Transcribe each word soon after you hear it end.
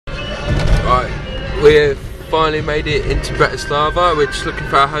Right, we've finally made it into Bratislava. We're just looking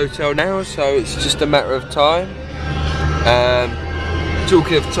for a hotel now, so it's just a matter of time.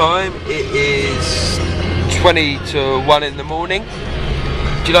 Talking of time, it is 20 to 1 in the morning.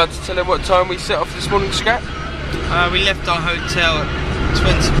 Would you like to tell them what time we set off this morning, Scrap? We left our hotel at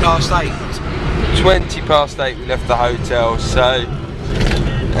 20 past 8. 20 past 8 we left the hotel, so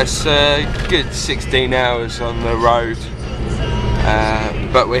that's a good 16 hours on the road.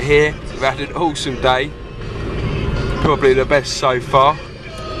 But we're here, we've had an awesome day, probably the best so far.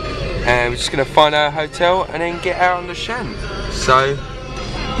 And we're just going to find our hotel and then get out on the Shan. So,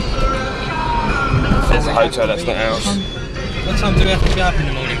 there's a hotel that's not ours. What time do we have to be up in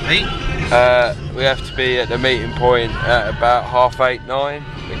the morning, Pete? We have to be at the meeting point at about 8:30, 9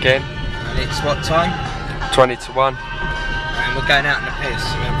 again. And it's what time? 20 to 1. And we're going out in the piss,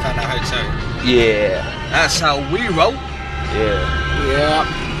 we haven't found our hotel. Yeah. That's how we roll. Yeah. Yeah.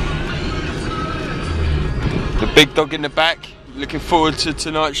 The big dog in the back, looking forward to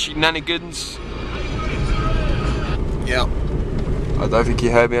tonight's shenanigans. Yeah. I don't think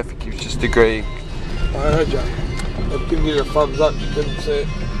you heard me, I think you was just agreeing. I heard you. I've given you a thumbs up, you couldn't see it.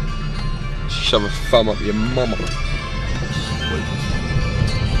 Shove a thumb up your mama.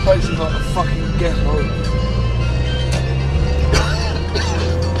 Place is like a fucking ghetto.